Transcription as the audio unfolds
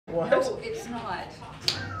What? No, it's not.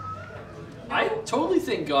 I totally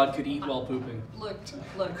think God could eat while pooping. Look.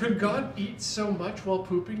 Could God eat so much while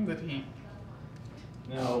pooping that he...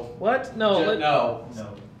 No. What? No. No.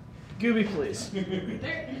 Gooby, please.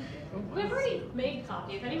 We've already made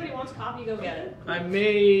coffee. If anybody wants coffee, go get it. I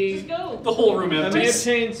may... Just go. The whole room I may empties.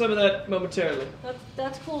 obtain some of that momentarily.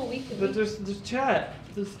 That's cool. We can. But there's chat.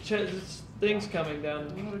 There's things coming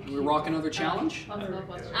down. We rock another challenge?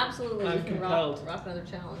 Absolutely. I'm We can compelled. rock another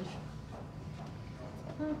challenge.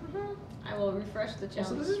 I will refresh the challenge.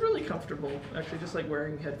 So this is really comfortable, actually, just like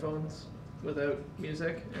wearing headphones without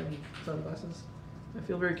music and sunglasses. I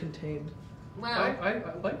feel very contained. Wow. I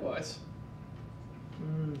likewise.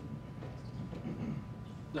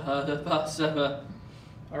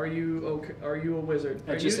 Are you okay? Are you a wizard?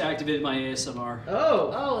 I just activated my ASMR.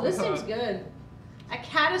 Oh! Oh, this seems good. A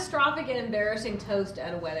catastrophic and embarrassing toast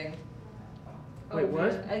at a wedding. Wait,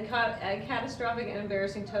 what? A catastrophic and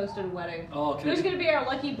embarrassing toast at a wedding. Oh, Who's going to be our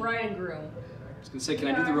lucky bride and groom? I was going to say, can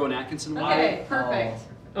I do the Rowan Atkinson one? Okay, perfect.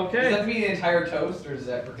 Okay. Does that mean an entire toast, or does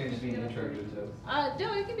that pertain to being an intro to a toast?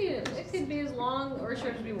 No, it could be as long or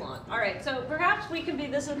short as we want. All right, so perhaps we can be.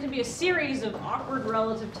 This can be a series of awkward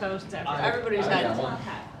relative toasts after everybody's had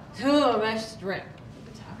too much drink.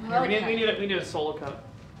 Okay. We need a solo cup.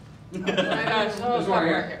 Oh my gosh, There's one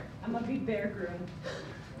here. I'm a big bear groom.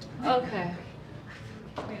 Okay.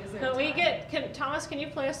 Can we get? Thomas, can you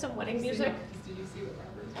play us some wedding music? Did you see what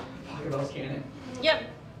Robert's Pocketball's cannon. Yep.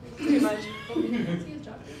 Pretty much.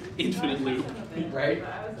 Infinite loop. Right?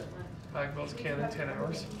 Pagbell's cannon 10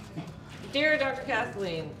 hours. Dear Dr.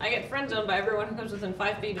 Kathleen, I get friend zoned by everyone who comes within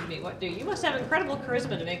 5 feet of me. What do you must have incredible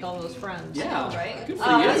charisma to make all those friends. Yeah, right? good for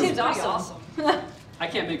That you. seems awesome. I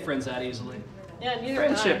can't make friends that easily. Yeah, neither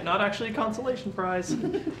Friendship, not actually a consolation prize.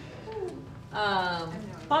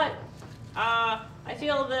 But I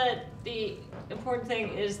feel that the important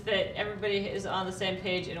thing is that everybody is on the same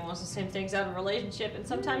page and wants the same things out of a relationship, and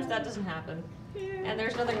sometimes that doesn't happen. And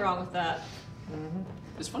there's nothing wrong with that.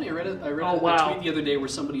 It's funny, I read a wow. tweet the other day where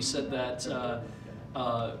somebody said that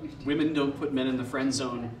women don't put men in the friend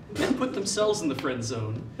zone. Men put themselves in the friend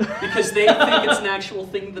zone because they think it's an actual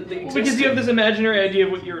thing that they exist. Because you have this imaginary idea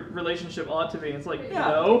of what your relationship ought to be. It's like,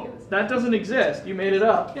 no, that doesn't exist. You made it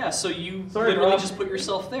up. Yeah, so you Sorry, literally Rob. just put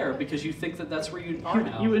yourself there because you think that that's where you are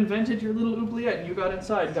now. You invented your little oubliette and you got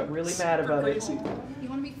inside and got really mad about it. Crazy. You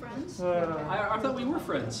want to be friends? I thought we were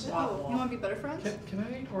friends. Oh, you want to be better friends? Can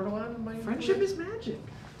I order on my... Friendship is magic.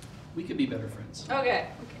 We could be better friends. Okay.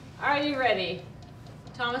 Are you ready?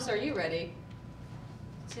 Thomas, are you ready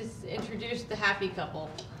to introduce the happy couple?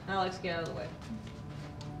 Alex, get out of the way.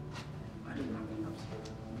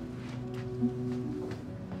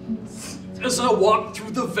 As I walk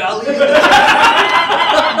through the valley.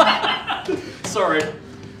 Sorry.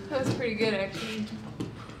 That was pretty good, actually.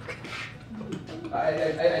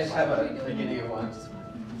 I just have a beginning of one.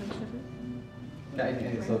 I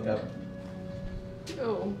need to look up.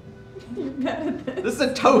 Oh. You're bad at this. This is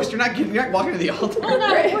a toast. You're not walking to the altar. Oh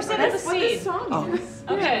no, we're setting the That's what the scene. song is.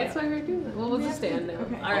 Okay. Yeah, that's why we're doing that. Well, we'll just stand now.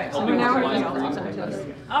 Okay. All right. I'll So do now it we're for going mine.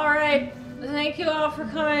 to all right. Thank you all for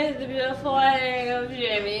coming to the beautiful wedding of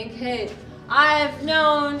Jamie and Kate. I've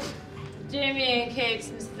known Jamie and Kate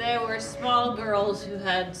since they were small girls who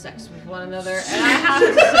had sex with one another, and I have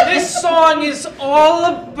to say, This song is all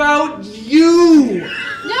about you.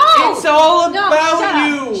 no, It's all No, about shut up.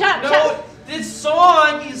 you. Shut no, up. this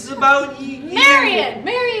song is about you.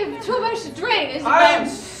 Marion, too much to drink. Is I am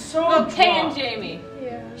about so Kay and drunk. Jamie.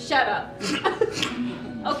 Yeah. Shut up.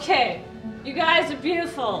 Okay, you guys are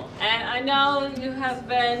beautiful, and I know you have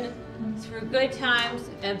been through good times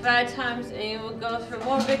and bad times, and you will go through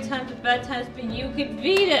more good times and bad times, but you can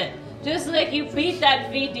beat it. Just like you beat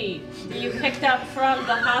that VD that you picked up from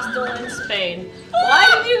the hostel in Spain. Why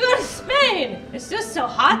did you go to Spain? It's just so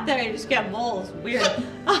hot there, you just get moles. Weird.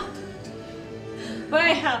 But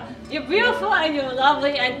anyhow, you're beautiful and you're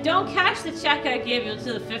lovely, and don't catch the check I gave you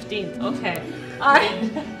until the 15th. Okay. All right.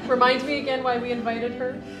 Remind me again why we invited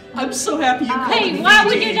her. I'm so happy you called Hey, me why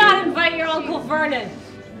would VD. you not invite your Uncle Vernon?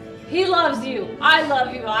 He loves you. I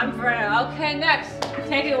love you. I'm Vernon. Okay, next.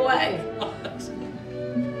 Take it away.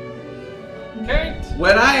 Kate.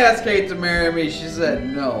 When I asked Kate to marry me, she said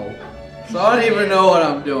no. So I don't even know what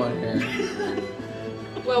I'm doing here.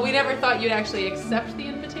 Well, we never thought you'd actually accept the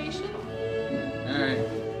invitation. Alright.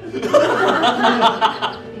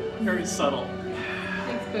 Very subtle.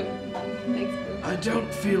 Thanks, Boo. Thanks, Boo. I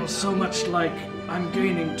don't feel so much like I'm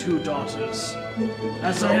gaining 2 daughters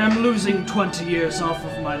as I am losing 20 years off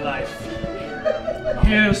of my life.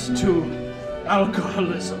 Here's to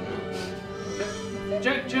alcoholism.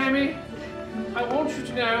 Jamie, I want you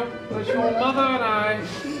to know that your mother and I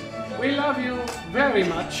very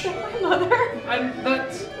much. My mother. And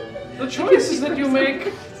that the choices that you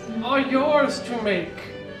make are yours to make.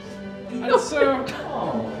 And so,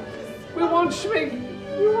 we want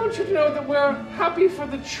you to know that we're happy for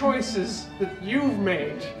the choices that you've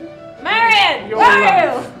made. Marion, Your where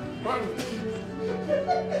are life.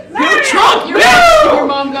 You're drunk! Your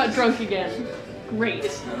mom got drunk again.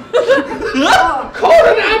 Great. Call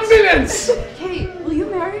an ambulance! Kate, will you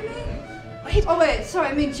marry me? Wait. Oh wait, sorry,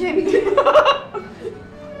 I mean Jamie.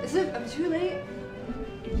 Is it? I'm too late.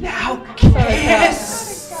 Now,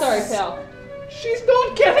 Sorry, pal. she's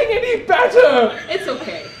not getting any better! It's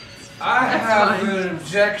okay. I That's have fine. an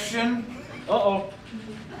objection. Uh-oh.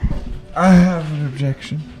 I have an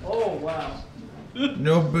objection. Oh, wow.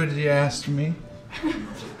 Nobody asked me.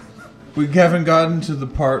 We haven't gotten to the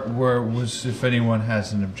part where it was if anyone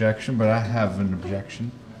has an objection, but I have an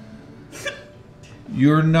objection.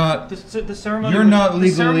 You're not. The ceremony You're not legally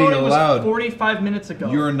the ceremony allowed. Was 45 minutes ago.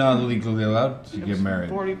 You're not legally allowed to It get was married.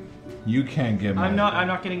 40. You can't get married. I'm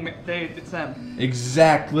not getting married. It's them.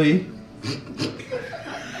 Exactly.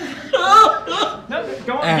 No,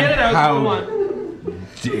 go on, And get it out. how Go on.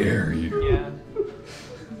 dare you? Yeah.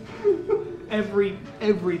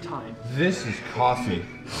 Every time. This is coffee.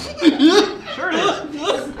 Sure it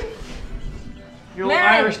is. Your little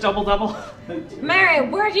Mary. Irish double.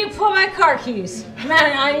 Marion, where'd you put my car keys?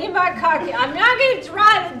 Marion, I need my car keys. I'm not gonna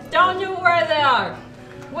drive and don't know where they are.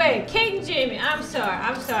 Wait, Kate and Jamie, I'm sorry.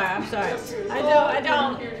 I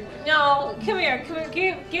don't. No, come here.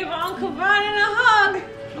 Give Uncle Brian a hug.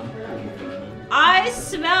 I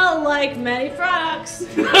smell like many products.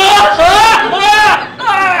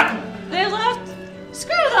 They left.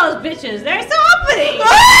 Screw those bitches. They're so uppity.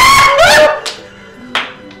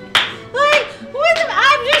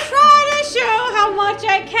 I'm just trying to show how much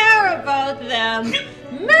I care about them.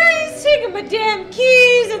 Mary's taking my damn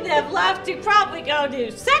keys and they've left to probably go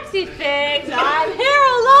do sexy things. I'm here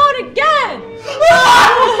alone again.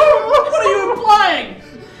 What are you implying?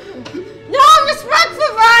 No respect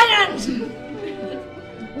for Ryan.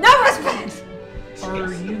 No respect.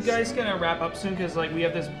 Are you guys gonna wrap up soon? Cause like we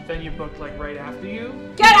have this venue booked like right after you.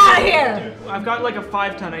 Get out of here. I've got like a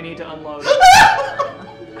 5-ton I need to unload.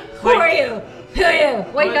 Who are you? Who are you?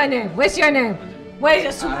 What's your name? What's your name? Where's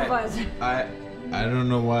your supervisor? I don't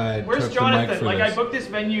know why I Where's took the mic Jonathan? for Like this. I booked this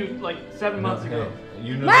venue like 7 months ago. Hey,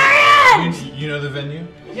 you know Marion! you know the venue?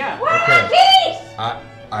 Yeah. Where are Okay. my keys?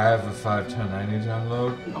 I have a 5-ton I need to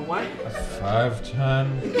unload. A what? A 5-ton.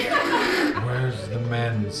 Where's the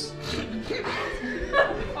men's?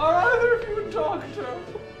 Are either of you a doctor?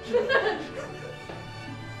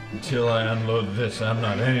 Until I unload this, I'm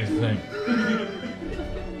not anything.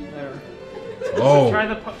 There. Oh. Try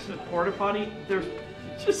the porta potty. There's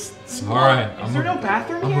Just All right. Is there no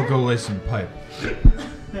bathroom I'm here? gonna go lay some pipe. Will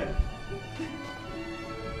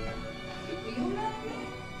you marry me?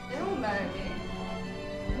 They don't marry me.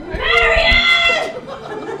 Marion!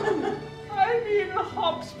 I need a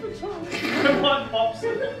hospital. I want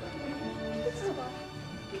hospital.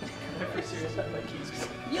 I'm for serious. I have my keys.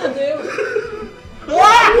 You'll do.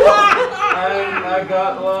 I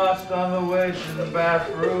got lost on the way to the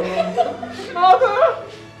bathroom. Mother!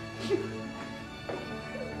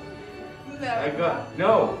 I got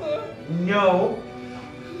no.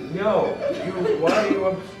 Why are you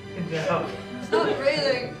upside down? It's not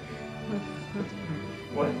breathing.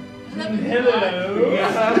 What? Hello.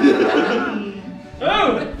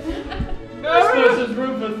 Oh! This place is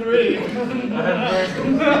room for 3.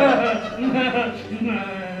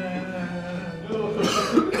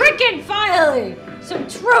 Frickin' finally! Some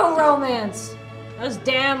true romance! Those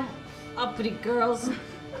damn uppity girls.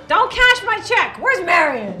 Don't cash my check! Where's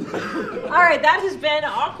Marion? Alright, that has been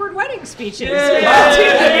awkward wedding speeches. Like that.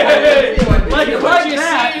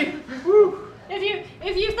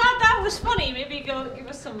 If you thought that was funny, maybe go give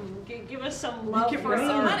us some love for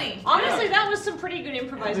some money. Honestly, that was some pretty good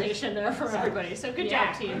improvisation there from everybody. So good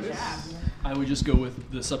job, team. I would just go with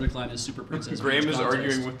the subject line is Super Princess. Graham is Contest.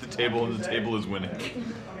 arguing with the table, and the table is winning.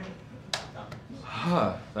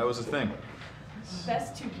 Huh, that was a thing.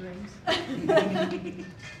 Best two dreams.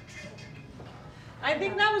 I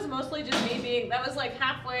think that was mostly just me being, that was like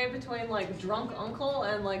halfway between like drunk uncle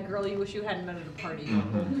and like girl you wish you hadn't met at a party.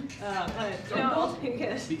 But no,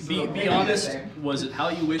 because Be honest, was it how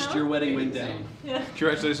you wished your wedding went down? yeah.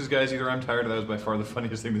 Congratulations, guys. Either I'm tired or that was by far the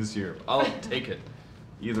funniest thing this year. I'll take it.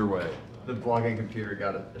 Either way. The blogging computer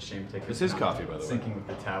got a shame ticket. It's his coffee, by the way. Syncing with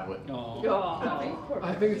the tablet. Oh.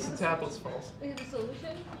 I think it's the tablet's fault. We have a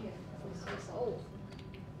solution? Oh.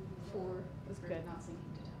 For It's good. Not syncing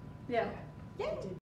to yeah. Yeah.